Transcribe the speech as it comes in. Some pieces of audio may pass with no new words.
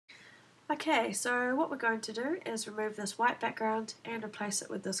Okay, so what we're going to do is remove this white background and replace it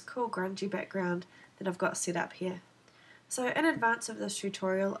with this cool grungy background that I've got set up here. So in advance of this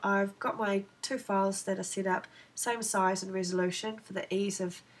tutorial, I've got my two files that are set up, same size and resolution for the ease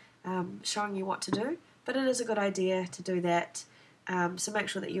of showing you what to do, but it is a good idea to do that, so make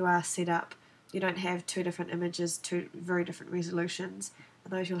sure that you are set up. You don't have two different images, two very different resolutions,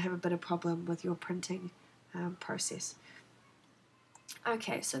 otherwise you'll have a bit of problem with your printing process.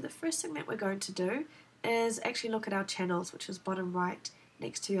 Okay, so the first thing that we're going to do is actually look at our channels, which is bottom right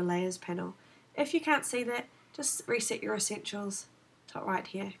next to your layers panel. If you can't see that, just reset your essentials, top right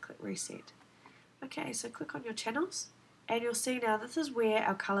here, click reset. Okay, so click on your channels and you'll see now this is where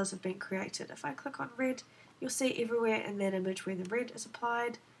our colours have been created. If I click on red, you'll see everywhere in that image where the red is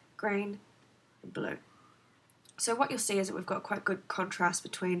applied, green and blue. So what you'll see is that we've got quite good contrast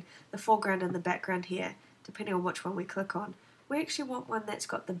between the foreground and the background here, depending on which one we click on. We actually want one that's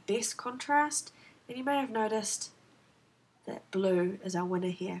got the best contrast, and you may have noticed that blue is our winner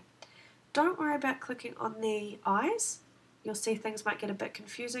here. Don't worry about clicking on the eyes. You'll see things might get a bit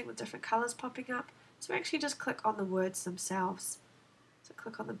confusing with different colours popping up, so actually just click on the words themselves. So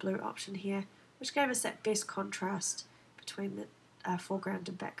click on the blue option here, which gave us that best contrast between the foreground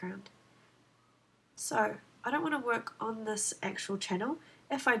and background. So I don't want to work on this actual channel.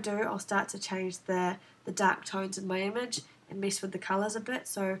 If I do, I'll start to change the dark tones in my image and mess with the colours a bit,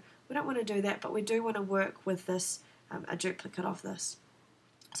 so we don't want to do that, but we do want to work with this, a duplicate of this.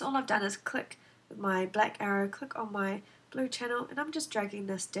 So all I've done is click with my black arrow, click on my blue channel, and I'm just dragging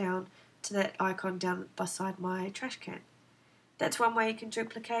this down to that icon down beside my trash can. That's one way you can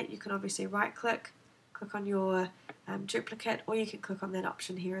duplicate. You can obviously right click, click on your duplicate, or you can click on that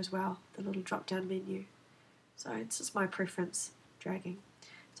option here as well, the little drop down menu. So it's just my preference, dragging.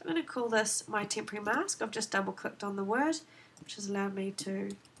 So I'm going to call this my temporary mask. I've just double clicked on the word, which has allowed me to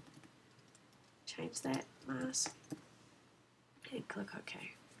change that mask and click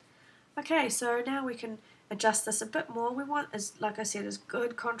OK. Okay, so now we can adjust this a bit more. We want, like I said, as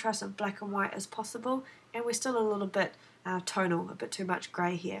good contrast of black and white as possible, and we're still a little bit tonal, a bit too much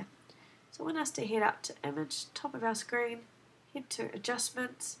grey here. So I want us to head up to image, top of our screen, head to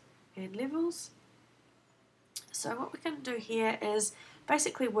adjustments and levels. So what we're going to do here is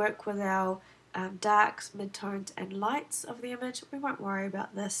basically work with our darks, midtones and lights of the image. We won't worry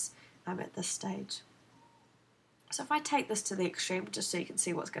about this at this stage. So if I take this to the extreme, just so you can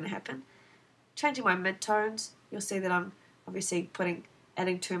see what's going to happen, changing my midtones, you'll see that I'm obviously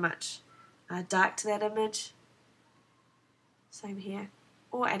adding too much dark to that image. Same here.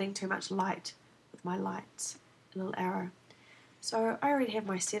 Or adding too much light with my lights, a little arrow. So I already have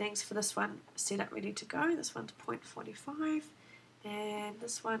my settings for this one set up, ready to go. This one's 0.45, and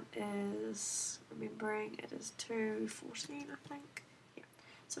this one is, remembering, it is 214, I think. Yeah.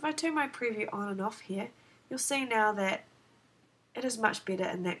 So if I turn my preview on and off here, you'll see now that it is much better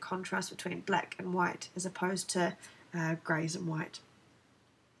in that contrast between black and white as opposed to greys and white.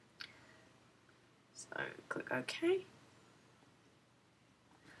 So click OK.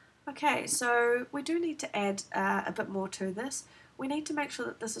 Okay, so we do need to add a bit more to this. We need to make sure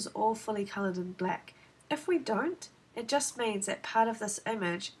that this is all fully coloured in black. If we don't, it just means that part of this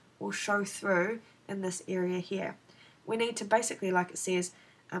image will show through in this area here. We need to basically, like it says,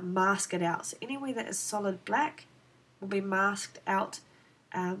 mask it out. So anywhere that is solid black will be masked out,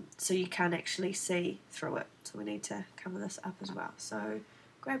 so you can't actually see through it. So we need to cover this up as well. So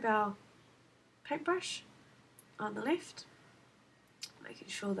grab our paintbrush on the left, making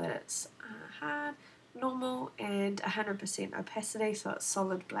sure that it's hard, normal and 100% opacity, so it's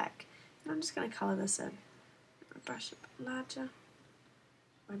solid black. And I'm just going to colour this in. My brush a bit larger.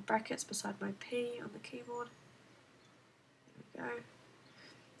 My brackets beside my P on the keyboard. There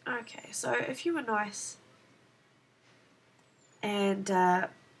we go. Okay, so if you were nice and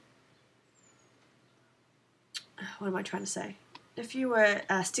what am I trying to say? If you were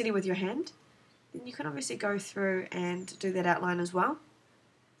steady with your hand, then you can obviously go through and do that outline as well.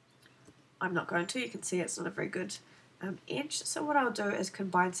 I'm not going to. You can see it's not a very good edge. So what I'll do is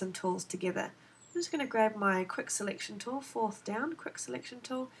combine some tools together. I'm just going to grab my quick selection tool, fourth down, quick selection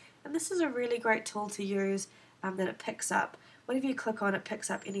tool, and this is a really great tool to use that it picks up. Whenever you click on it,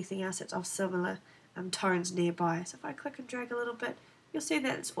 picks up anything else that's of similar tones nearby. So if I click and drag a little bit, you'll see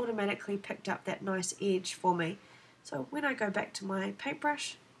that it's automatically picked up that nice edge for me. So when I go back to my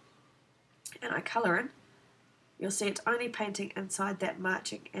paintbrush and I colour in, you'll see it's only painting inside that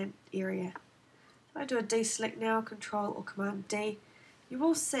marching ant area. If I do a deselect now, Control or Command D, you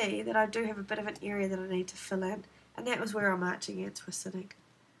will see that I do have a bit of an area that I need to fill in, and that was where our marching ants were sitting.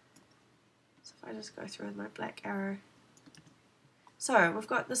 So if I just go through with my black arrow. So we've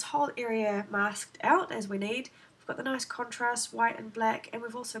got this whole area masked out as we need. We've got the nice contrast, white and black, and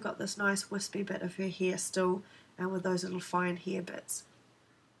we've also got this nice wispy bit of her hair still with those little fine hair bits.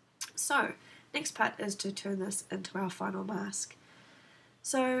 So next part is to turn this into our final mask.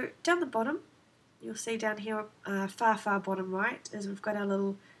 So down the bottom, you'll see down here, far bottom right, is we've got our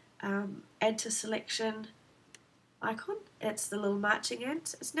little add to selection icon. It's the little marching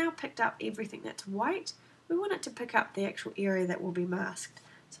ant. It's now picked up everything that's white. We want it to pick up the actual area that will be masked.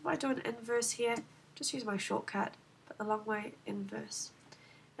 So if I do an inverse here, just use my shortcut, put the long way inverse.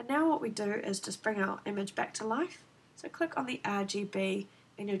 And now what we do is just bring our image back to life. So click on the RGB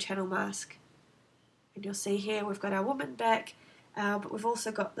in your channel mask. And you'll see here we've got our woman back, but we've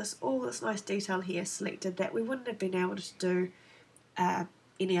also got all this nice detail here selected that we wouldn't have been able to do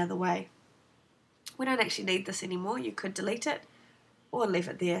any other way. We don't actually need this anymore. You could delete it or leave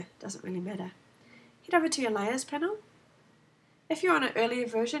it there, doesn't really matter. Head over to your layers panel. If you're on an earlier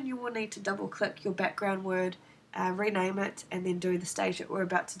version, you will need to double click your background word, rename it, and then do the stage that we're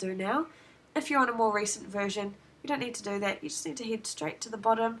about to do now. If you're on a more recent version, you don't need to do that. You just need to head straight to the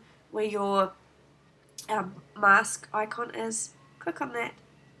bottom where your mask icon is. Click on that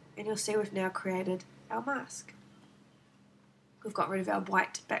and you'll see we've now created our mask. We've got rid of our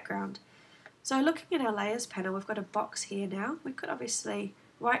white background. So looking at our layers panel, we've got a box here now. We could obviously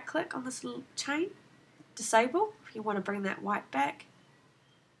right click on this little chain, disable if you want to bring that white back,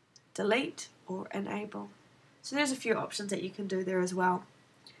 delete or enable. So there's a few options that you can do there as well.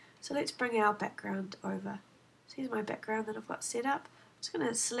 So let's bring our background over. So here's my background that I've got set up. I'm just going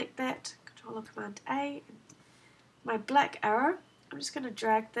to select that, Control or Command A. My black arrow, I'm just going to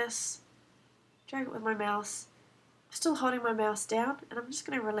drag it with my mouse. I'm still holding my mouse down, and I'm just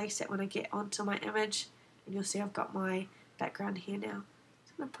going to release it when I get onto my image, and you'll see I've got my background here now.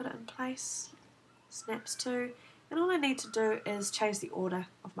 So I'm going to put it in place, snaps to, and all I need to do is change the order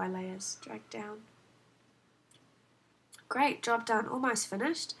of my layers. Drag down. Great, job done, almost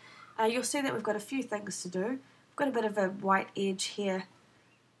finished. You'll see that we've got a few things to do. We've got a bit of a white edge here,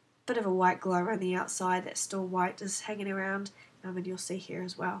 bit of a white glow around the outside that's still white is hanging around, and you'll see here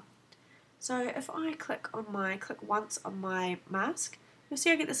as well. So if I click once on my mask, you'll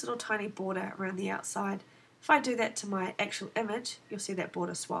see I get this little tiny border around the outside. If I do that to my actual image, you'll see that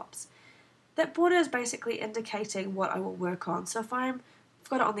border swaps. That border is basically indicating what I will work on. So if I've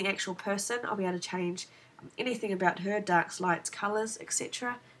got it on the actual person, I'll be able to change anything about her, darks, lights, colours,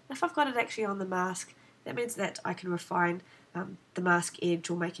 etc. If I've got it actually on the mask, that means that I can refine the mask edge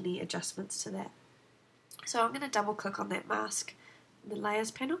or make any adjustments to that. So I'm going to double click on that mask in the layers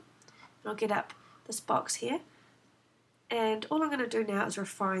panel. And I'll get up this box here, and all I'm going to do now is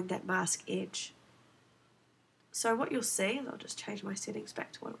refine that mask edge. So what you'll see, I'll just change my settings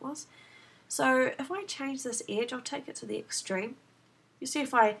back to what it was. So if I change this edge, I'll take it to the extreme. You see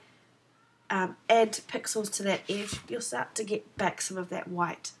if I add pixels to that edge, you'll start to get back some of that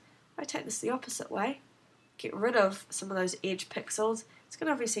white. If I take this the opposite way, get rid of some of those edge pixels, it's going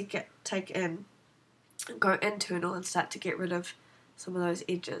to obviously go internal and start to get rid of some of those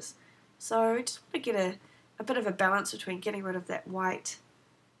edges. So I just want to get a bit of a balance between getting rid of that white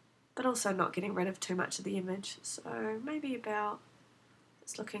but also not getting rid of too much of the image. So maybe about,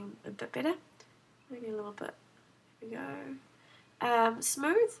 it's looking a bit better, maybe a little bit, here we go.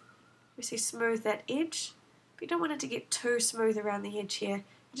 Smooth, we see smooth that edge, but you don't want it to get too smooth around the edge here.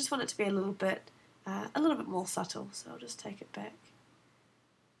 You just want it to be a little bit more subtle, so I'll just take it back.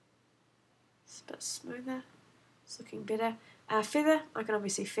 It's a bit smoother, it's looking better. Feather, I can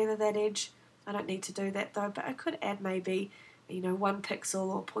obviously feather that edge. I don't need to do that though, but I could add maybe 1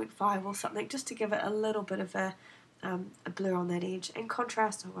 pixel or 0.5 or something just to give it a little bit of a blur on that edge. And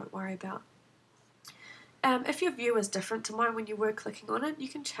contrast I won't worry about. If your view is different to mine when you were clicking on it, you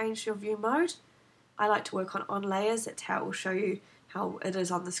can change your view mode. I like to work on layers, that's how it will show you how it is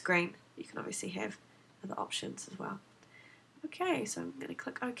on the screen. You can obviously have other options as well. Okay, so I'm going to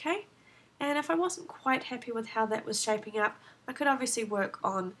click OK. And if I wasn't quite happy with how that was shaping up, I could obviously work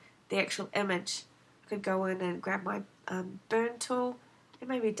on the actual image. I could go in and grab my burn tool and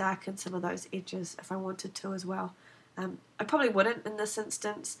maybe darken some of those edges if I wanted to as well. I probably wouldn't in this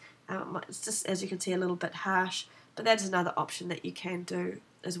instance. It's just, as you can see, a little bit harsh, but that is another option that you can do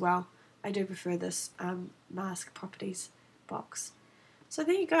as well. I do prefer this mask properties box. So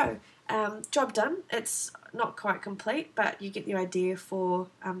there you go. Job done. It's not quite complete, but you get the idea for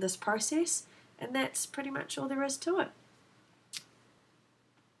this process, and that's pretty much all there is to it.